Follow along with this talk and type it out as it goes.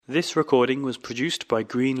This recording was produced by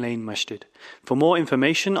Green Lane Masjid. For more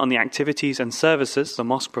information on the activities and services the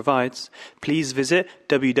mosque provides, please visit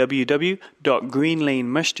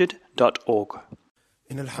www.greenlanemasjid.org.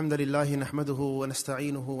 إن الحمد لله نحمده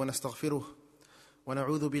ونستعينه ونستغفره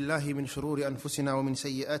ونعوذ بالله من شرور أنفسنا ومن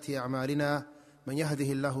سيئات أعمالنا من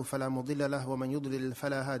يهده الله فلا مضل له ومن يضلل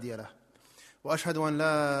فلا هادي له وأشهد أن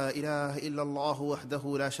لا إله إلا الله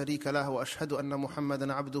وحده لا شريك له وأشهد أن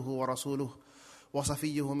محمدا عبده ورسوله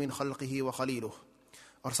وصفيه من خلقه وخليله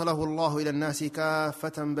أرسله الله إلى الناس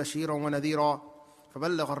كافة بشيرا ونذيرا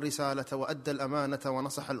فبلغ الرسالة وأدى الأمانة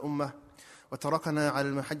ونصح الأمة وتركنا على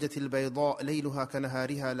المحجة البيضاء ليلها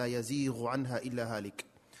كنهارها لا يزيغ عنها إلا هالك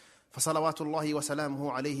فصلوات الله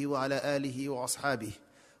وسلامه عليه وعلى آله وأصحابه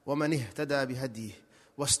ومن اهتدى بهديه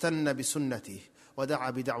واستنى بسنته ودعا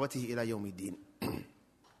بدعوته إلى يوم الدين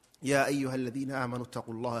يا أيها الذين آمنوا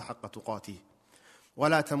اتقوا الله حق تقاته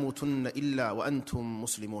ولا تموتن إلا وأنتم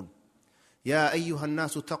مسلمون يا أيها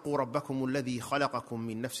الناس اتقوا ربكم الذي خلقكم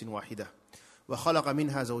من نفس واحدة وخلق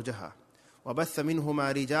منها زوجها وبث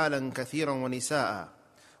منهما رجالا كثيرا ونساء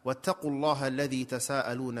واتقوا الله الذي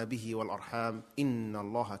تساءلون به والأرحام إن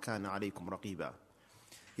الله كان عليكم رقيبا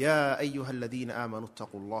يا أيها الذين آمنوا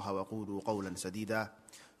اتقوا الله وقولوا قولا سديدا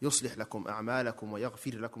يصلح لكم أعمالكم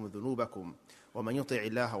ويغفر لكم ذنوبكم ومن يطع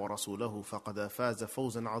الله ورسوله فقد فاز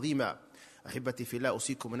فوزا عظيما أحبتي في الله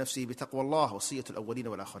أوصيكم ونفسي بتقوى الله وصية الأولين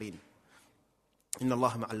والآخرين إن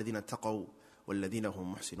الله مع الذين اتقوا والذين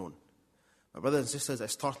هم محسنون. My brothers and sisters, I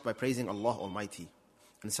start by praising Allah Almighty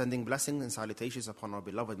and sending blessings and salutations upon our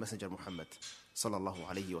beloved Messenger Muhammad sallallahu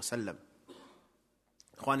alayhi wa sallam.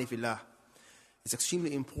 Ikhwani fillah, it's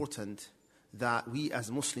extremely important that we as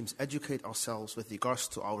Muslims educate ourselves with regards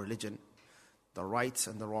to our religion, the rights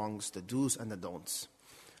and the wrongs, the do's and the don'ts,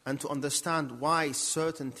 and to understand why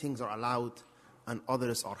certain things are allowed and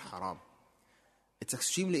others are haram. It's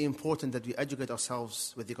extremely important that we educate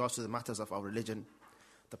ourselves with regards to the matters of our religion.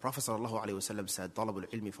 The Prophet ﷺ said, طَلَبُ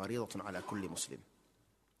الْعِلْمِ فَرِيضَةٌ عَلَى كُلِّ مُسْلِمٍ.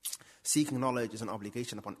 Seeking knowledge is an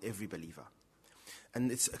obligation upon every believer.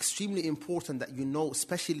 And it's extremely important that you know,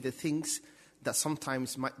 especially the things that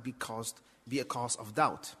sometimes might be a cause of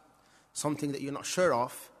doubt. Something that you're not sure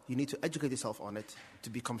of, you need to educate yourself on it to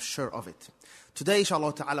become sure of it. Today,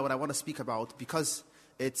 inshallah ta'ala, what I want to speak about, because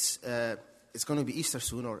it's going to be Easter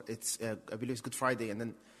soon, or I believe it's Good Friday and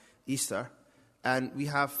then Easter, and we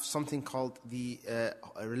have something called the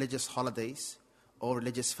religious holidays or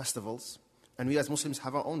religious festivals, and we as Muslims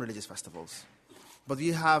have our own religious festivals. But we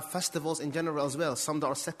have festivals in general as well, some that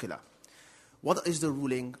are secular. What is the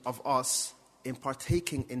ruling of us in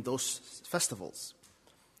partaking in those festivals?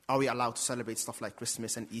 Are we allowed to celebrate stuff like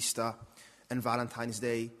Christmas and Easter and Valentine's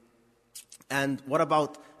Day? And what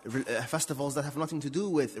about festivals that have nothing to do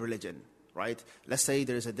with religion, right? Let's say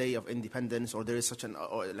there is a day of independence, or there is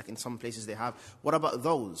or like in some places they have. What about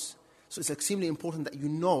those? So it's extremely important that you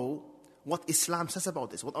know what Islam says about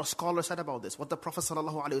this, what our scholars said about this, what the Prophet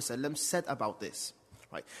ﷺ said about this,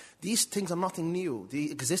 right? These things are nothing new. They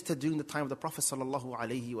existed during the time of the Prophet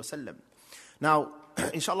ﷺ. Now,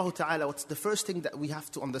 inshallah ta'ala, what's the first thing that we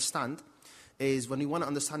have to understand is when we want to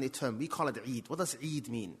understand the term, we call it Eid. What does Eid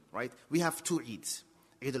mean, right? We have two Eids,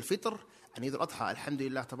 Eid al-Fitr and Eid al-Adha.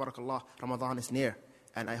 Alhamdulillah, tabarakallah, Ramadan is near.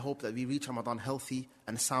 And I hope that we reach Ramadan healthy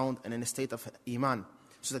and sound and in a state of Iman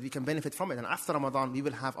so that we can benefit from it. And after Ramadan, we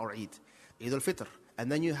will have our Eid, Eid al-Fitr.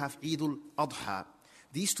 And then you have Eid al-Adha.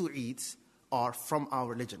 These two Eids are from our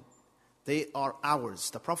religion. They are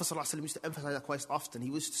ours. The Prophet ﷺ used to emphasize that quite often. He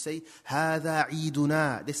used to say, هَذَا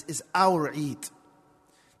عِيدُنَا. This is our Eid.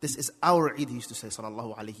 This is our Eid, he used to say,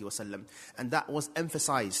 sallallahu alayhi wa sallam. And that was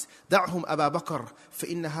emphasized. دَعْهُمْ أَبَا بَكْرَ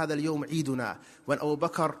فَإِنَّ هَذَا الْيَوْمِ عِيدُنَا. When Abu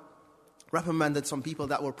Bakr reprimanded some people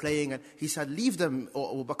that were playing, and he said, leave them,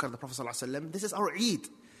 O Abu Bakr, the Prophet ﷺ, this is our Eid.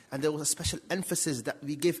 And there was a special emphasis that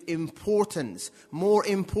we give importance, more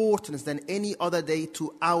importance than any other day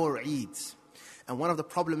to our Eids. And one of the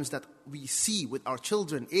problems that we see with our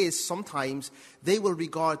children is sometimes they will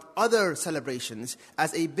regard other celebrations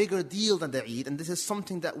as a bigger deal than the Eid, and this is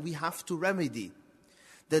something that we have to remedy.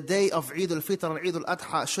 The day of Eid al-Fitr and Eid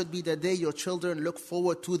al-Adha should be the day your children look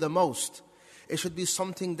forward to the most. It should be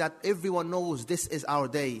something that everyone knows this is our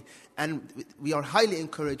day. And we are highly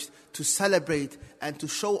encouraged to celebrate and to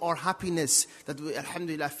show our happiness that we,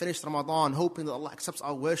 alhamdulillah, finished Ramadan, hoping that Allah accepts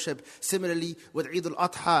our worship. Similarly, with Eid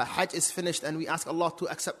al-Adha, Hajj is finished and we ask Allah to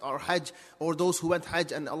accept our Hajj, or those who went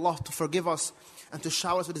Hajj, and Allah to forgive us and to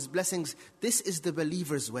shower us with His blessings. This is the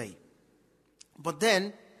believer's way. But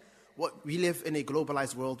then, we live in a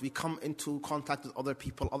globalized world. We come into contact with other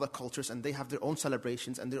people, other cultures, and they have their own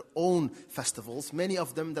celebrations and their own festivals, many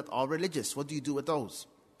of them that are religious. What do you do with those?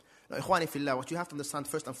 Now, Ikhwani fillah, what you have to understand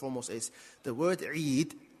first and foremost is the word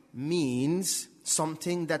Eid means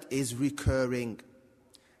something that is recurring.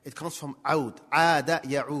 It comes from aud, aada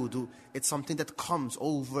ya'udu. It's something that comes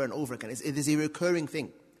over and over again. It is a recurring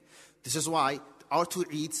thing. This is why our two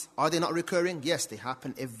Eids, are they not recurring? Yes, they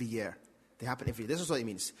happen every year. They happen every year. This is what it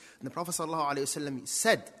means. And the Prophet ﷺ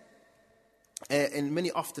said, in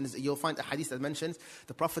many often you'll find a hadith that mentions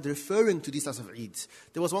the Prophet referring to these types of Eids.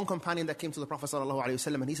 There was one companion that came to the Prophet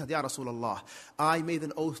ﷺ and he said, Ya Rasulullah, I made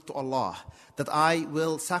an oath to Allah that I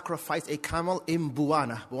will sacrifice a camel in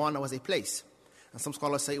Buwana. Buwana was a place. And some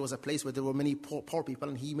scholars say it was a place where there were many poor people,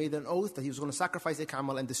 and he made an oath that he was going to sacrifice a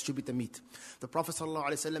camel and distribute the meat. The Prophet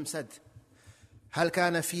ﷺ said, هَلْ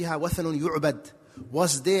كَانَ فِيهَا وَثَنٌ يُعْبَدْ?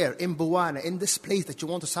 Was there in Buwana, in this place that you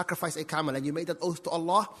want to sacrifice a camel and you made that oath to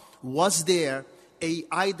Allah, was there a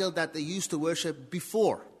idol that they used to worship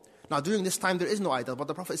before? Now during this time there is no idol, but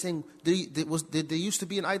the Prophet is saying, did there used to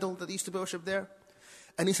be an idol that used to be worshipped there?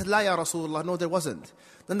 And he said, La ya Rasulullah, no there wasn't.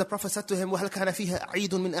 Then the Prophet said to him, وَهَلْ كَانَ فِيهَا عِيدٌ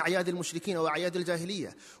مِنْ أَعْيَادِ الْمُشْرِكِينَ وَأَعْيَادِ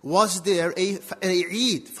الْجَاهِلِيَّةِ? Was there a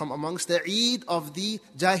Eid from amongst the Eid of the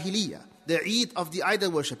Jahiliyyah, the Eid of the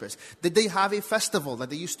idol worshippers? Did they have a festival that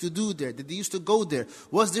they used to do there? Did they used to go there?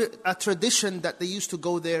 Was there a tradition that they used to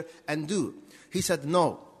go there and do? He said,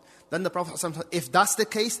 no. Then the Prophet said, if that's the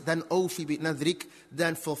case, then awfi bi nadhrik,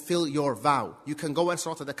 then fulfill your vow. You can go and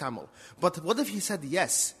slaughter the camel. But what if he said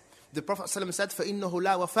yes? The Prophet ﷺ said, فَإِنَّهُ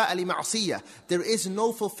لَا وَفَاءَ لِمَعْصِيَّةٍ. There is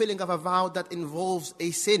no fulfilling of a vow that involves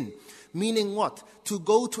a sin. Meaning what? To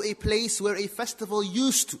go to a place where a festival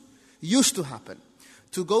used to happen.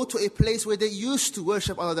 To go to a place where they used to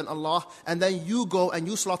worship other than Allah, and then you go and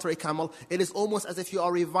you slaughter a camel. It is almost as if you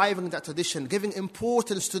are reviving that tradition, giving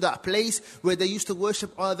importance to that place where they used to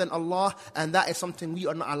worship other than Allah, and that is something we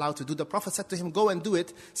are not allowed to do. The Prophet said to him, go and do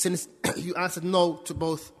it, since you answered no to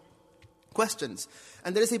both questions.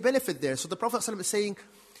 And there is a benefit there. So the Prophet ﷺ is saying,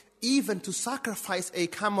 even to sacrifice a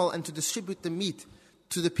camel and to distribute the meat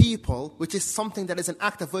to the people, which is something that is an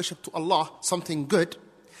act of worship to Allah, something good,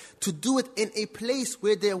 to do it in a place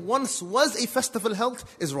where there once was a festival held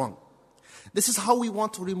is wrong. This is how we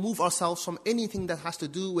want to remove ourselves from anything that has to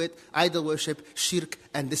do with idol worship, shirk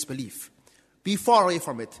and disbelief. Be far away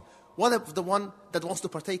from it. What about the one that wants to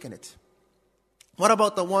partake in it? What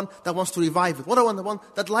about the one that wants to revive it? What about the one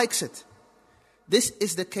that likes it? This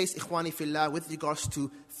is the case, Ikhwani fillah, with regards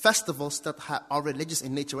to festivals that are religious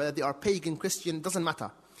in nature, whether they are pagan, Christian, doesn't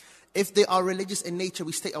matter. If they are religious in nature,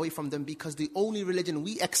 we stay away from them, because the only religion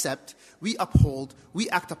we accept, we uphold, we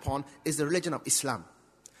act upon is the religion of Islam.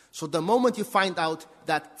 So the moment you find out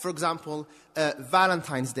that, for example,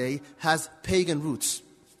 Valentine's Day has pagan roots,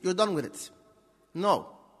 you're done with it. No.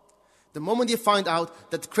 The moment you find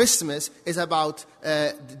out that Christmas is about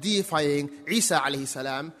deifying Isa alayhi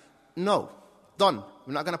salam, no. Done.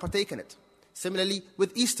 We're not going to partake in it. Similarly,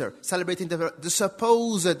 with Easter, celebrating the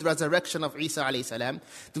supposed resurrection of Isa alayhi salam.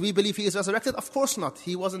 Do we believe he is resurrected? Of course not.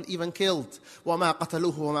 He wasn't even killed. وَمَا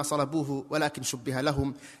قَتَلُوهُ وَمَا صَلَبُوهُ وَلَكِنْ شُبِّهَ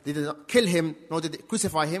لَهُم. They did not kill him, nor did they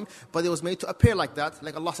crucify him, but it was made to appear like that,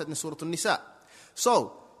 like Allah said in Surah An-Nisa.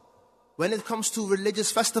 So, when it comes to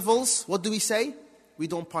religious festivals, what do we say? We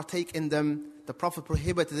don't partake in them. The Prophet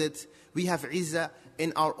prohibited it. We have Izzah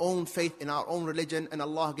in our own faith, in our own religion, and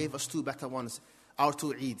Allah gave us two better ones, our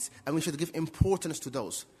two Eids, and we should give importance to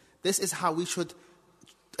those. This is how we should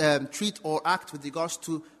treat or act with regards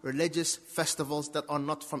to religious festivals that are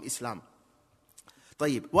not from Islam.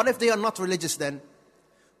 طيب. What if they are not religious then?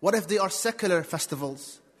 What if they are secular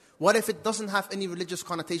festivals? What if it doesn't have any religious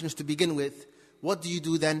connotations to begin with? What do you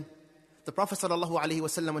do then? The Prophet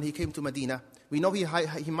ﷺ, when he came to Medina, we know he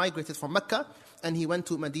migrated from Mecca and he went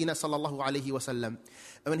to Medina ﷺ. And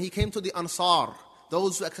when he came to the Ansar,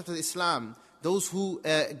 those who accepted Islam, those who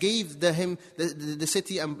gave him the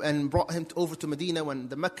city and brought him over to Medina when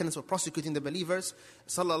the Meccans were prosecuting the believers,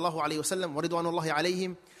 sallallahu alayhi wasallam, wa ridwanullahi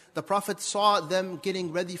alayhim, the Prophet saw them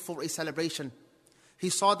getting ready for a celebration. He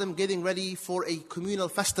saw them getting ready for a communal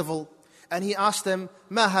festival. And he asked them,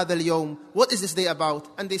 مَا هَذَا الْيَوْمِ? What is this day about?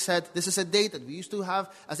 And they said, this is a day that we used to have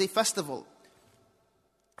as a festival.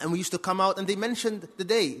 And we used to come out, and they mentioned the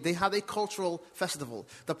day. They had a cultural festival.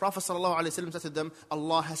 The Prophet ﷺ said to them,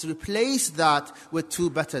 Allah has replaced that with two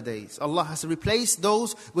better days. Allah has replaced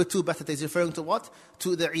those with two better days. Referring to what?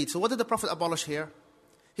 To the Eid. So what did the Prophet abolish here?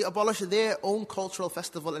 He abolished their own cultural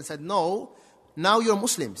festival and said, no, now you're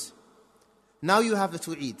Muslims. Now you have the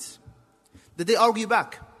two Eids. Did they argue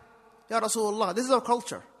back? Ya Rasulullah, this is our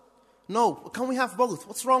culture. No, can we have both?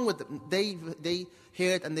 What's wrong with them? They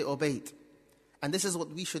heard and they obeyed. And this is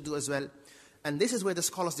what we should do as well. And this is where the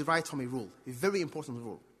scholars derive from a rule, a very important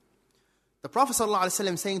rule. The Prophet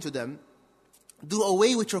ﷺ saying to them, Do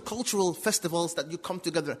away with your cultural festivals that you come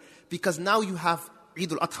together, because now you have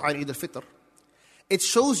Eid al-Adha and Eid al-Fitr. It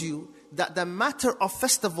shows you that the matter of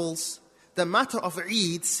festivals, the matter of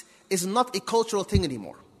Eids, is not a cultural thing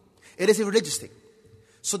anymore. It is a religious thing.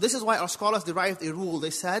 So this is why our scholars derived a rule.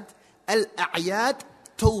 They said, Al-A'yad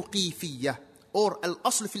Tawqifiyya, or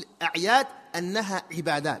Al-Asl fil A'yad Annaha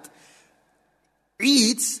Ibadat.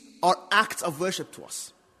 Eids are acts of worship to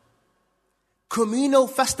us. Communal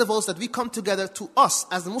festivals that we come together to us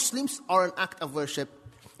as Muslims are an act of worship.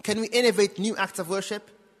 Can we innovate new acts of worship?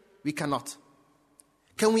 We cannot.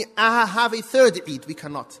 Can we have a third Eid? We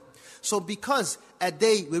cannot. So because a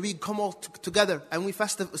day where we come all together and we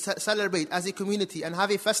celebrate as a community and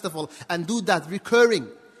have a festival and do that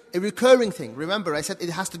a recurring thing. Remember, I said it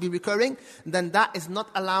has to be recurring. Then that is not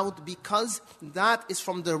allowed, because that is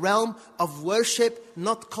from the realm of worship,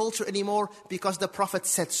 not culture anymore, because the Prophet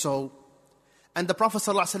said so. And the Prophet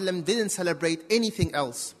ﷺ didn't celebrate anything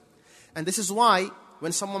else. And this is why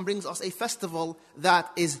when someone brings us a festival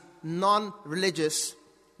that is non-religious,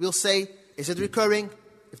 we'll say, is it recurring?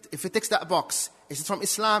 If it ticks that box, is it from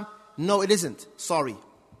Islam? No, it isn't. Sorry.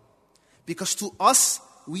 Because to us,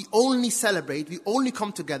 we only celebrate, we only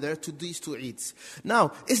come together to these two Eids.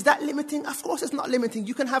 Now, is that limiting? Of course it's not limiting.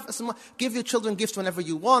 You can give your children gifts whenever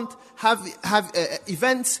you want, have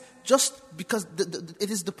events, just because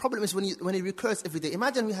the problem is when it recurs every day.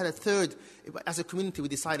 Imagine we had a third, as a community we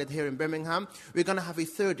decided here in Birmingham, we're going to have a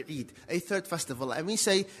third Eid, a third festival. And we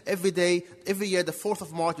say every day, every year, the 4th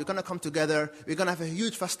of March, we're going to come together, we're going to have a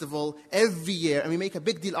huge festival every year, and we make a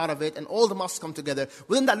big deal out of it, and all the mosques come together.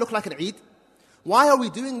 Wouldn't that look like an Eid? Why are we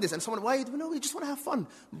doing this? And someone, why? No, we just want to have fun.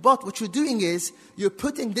 But what you're doing is, you're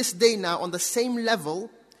putting this day now on the same level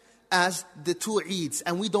as the two Eids,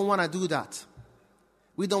 and we don't want to do that.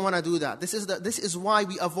 We don't want to do that. This is why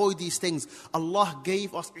we avoid these things. Allah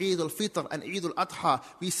gave us Eid al-Fitr and Eid al-Adha.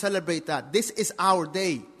 We celebrate that. This is our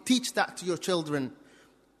day. Teach that to your children.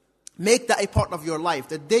 Make that a part of your life.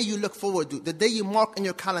 The day you look forward to, the day you mark in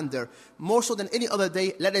your calendar, more so than any other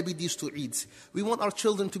day, let it be these two Eids. We want our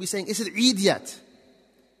children to be saying, is it Eid yet?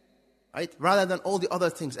 Right? Rather than all the other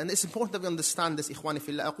things. And it's important that we understand this, إخواني في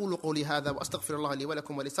الله. أقول قولي هذا وأستغفر الله لي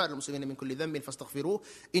ولكم ولسائر المسلمين من كل ذنب فاستغفروه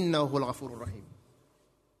إنه هو الغفور الرحيم.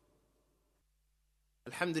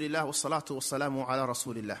 Alhamdulillah wassalatu wassalamu ala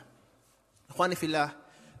rasulillah. إخواني في الله.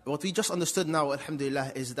 What we just understood now,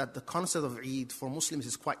 alhamdulillah, is that the concept of Eid for Muslims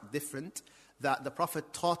is quite different. That the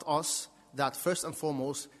Prophet taught us that first and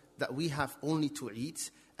foremost, that we have only two Eids,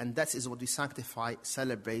 and that is what we sanctify,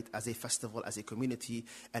 celebrate as a festival, as a community,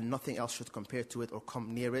 and nothing else should compare to it or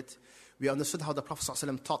come near it. We understood how the Prophet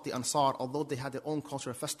ﷺ taught the Ansar, although they had their own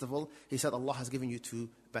cultural festival, he said, Allah has given you two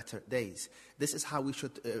better days. This is how we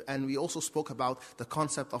should, and we also spoke about the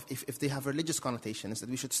concept of if they have religious connotations, that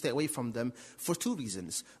we should stay away from them for two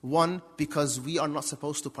reasons. One, because we are not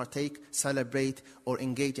supposed to partake, celebrate, or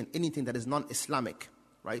engage in anything that is non-Islamic,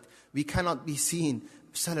 right? We cannot be seen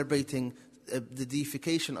celebrating the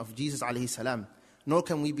deification of Jesus alayhi salam. Nor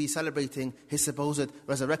can we be celebrating his supposed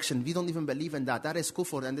resurrection. We don't even believe in that. That is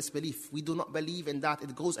kufr and disbelief. We do not believe in that.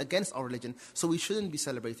 It goes against our religion. So we shouldn't be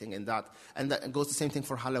celebrating in that. And that goes the same thing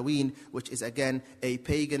for Halloween, which is again a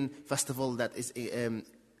pagan festival that is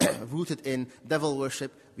rooted in devil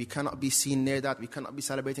worship. We cannot be seen near that. We cannot be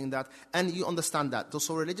celebrating that. And you understand that.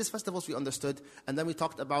 So religious festivals we understood. And then we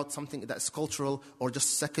talked about something that's cultural or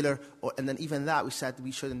just secular. And then even that we said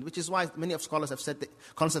we shouldn't. Which is why many of scholars have said the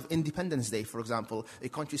concept of Independence Day, for example. A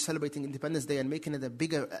country celebrating Independence Day and making it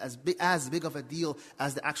as big of a deal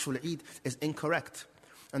as the actual Eid is incorrect.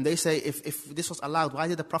 And they say, if this was allowed, why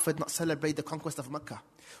did the Prophet not celebrate the conquest of Mecca?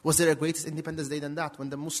 Was there a greatest Independence Day than that? When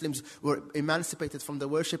the Muslims were emancipated from the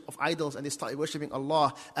worship of idols and they started worshipping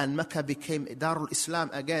Allah and Mecca became Darul Islam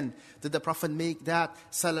again. Did the Prophet make that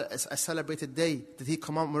a celebrated day? Did he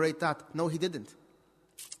commemorate that? No, he didn't.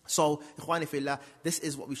 So, Ikhwani fillah, this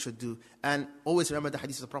is what we should do. And always remember the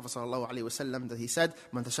hadith of the Prophet ﷺ that he said,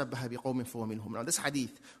 مَنْ تَشَبَّهَ بِقَوْمٍ فَهُوَ مِنْهُمْ. Now this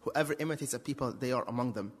hadith, whoever imitates a people, they are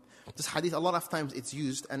among them. This hadith, a lot of times it's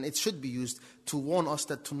used, and it should be used, to warn us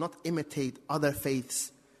that to not imitate other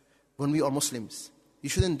faiths when we are Muslims. You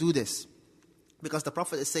shouldn't do this. Because the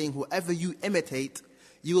Prophet is saying, whoever you imitate,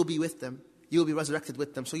 you will be with them. You will be resurrected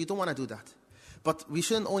with them. So you don't want to do that. But we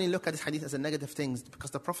shouldn't only look at this hadith as a negative thing,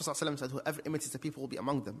 because the Prophet ﷺ said, whoever imitates the people will be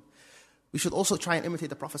among them. We should also try and imitate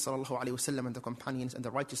the Prophet ﷺ and the companions and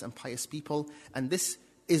the righteous and pious people. And this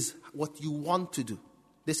is what you want to do.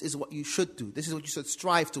 This is what you should do. This is what you should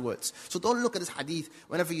strive towards. So don't look at this hadith.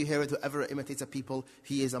 Whenever you hear it, whoever imitates a people,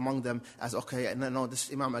 he is among them, as okay, and no,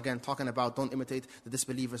 this Imam again talking about don't imitate the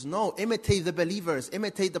disbelievers. No, imitate the believers,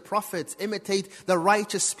 imitate the prophets, imitate the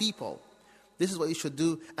righteous people. This is what you should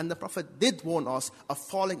do. And the Prophet did warn us of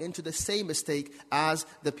falling into the same mistake as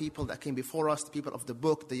the people that came before us, the people of the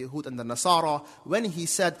book, the Yahud and the Nasara, when he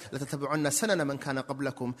said, لَتَتَبِعُنَّ سَنَنَ مَنْ كَانَ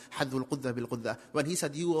قَبْلَكُمْ حَذُّ الْقُذَّةِ بِالْقُذَّةِ. When he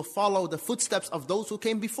said, you will follow the footsteps of those who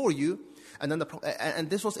came before you. And then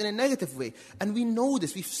and this was in a negative way. And we know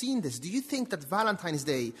this, we've seen this. Do you think that Valentine's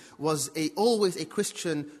Day was always a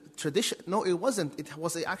Christian tradition? No, it wasn't. It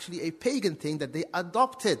was actually a pagan thing that they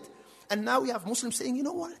adopted. And now we have Muslims saying, you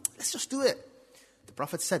know what, let's just do it. The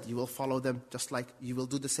Prophet said, you will follow them just like you will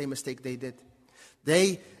do the same mistake they did.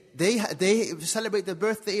 They celebrate the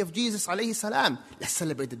birthday of Jesus alayhi salam. Let's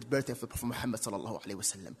celebrate the birthday of the Prophet Muhammad sallallahu alayhi wa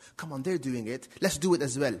sallam. Come on, they're doing it. Let's do it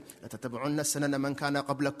as well.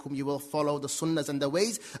 You will follow the sunnahs and the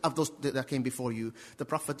ways of those that came before you. The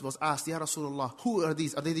Prophet was asked, Ya Rasulullah, who are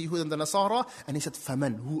these? Are they the Yahud and the Nasara? And he said,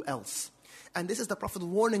 Faman, who else? And this is the Prophet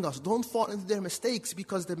warning us, don't fall into their mistakes,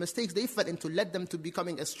 because the mistakes they fell into led them to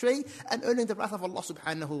becoming astray and earning the wrath of Allah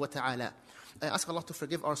subhanahu wa ta'ala. I ask Allah to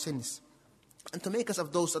forgive our sins, and to make us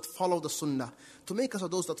of those that follow the sunnah, to make us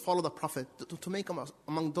of those that follow the Prophet, to make us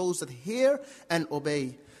among those that hear and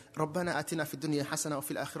obey. رَبَّنَا آتِنَا فِي الدُّنْيَا حَسَنَةً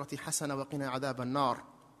وَفِي الْآخِرَةِ حَسَنَةً وَقِنَا عَذَابَ النَّارِ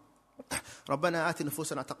ربنا آت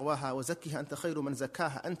نفوسنا تقواها وزكها أنت خير من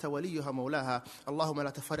زكاها أنت وليها مولاها اللهم لا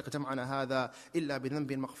تفرق جمعنا هذا إلا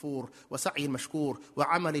بذنب مغفور وسعي مشكور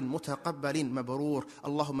وعمل متقبل مبرور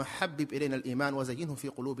اللهم حبب إلينا الإيمان وزينه في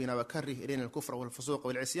قلوبنا وكره إلينا الكفر والفسوق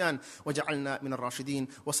والعصيان وجعلنا من الراشدين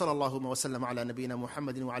وصلى الله وسلم على نبينا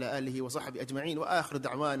محمد وعلى آله وصحبه أجمعين وآخر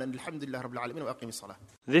دعوانا الحمد لله رب العالمين وأقم الصلاة.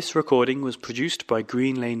 This recording was produced by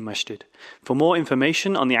Green Lane Masjid. For more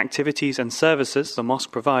information on the activities and services the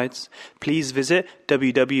mosque provides, please visit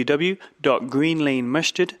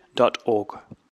www.greenlanemasjid.org.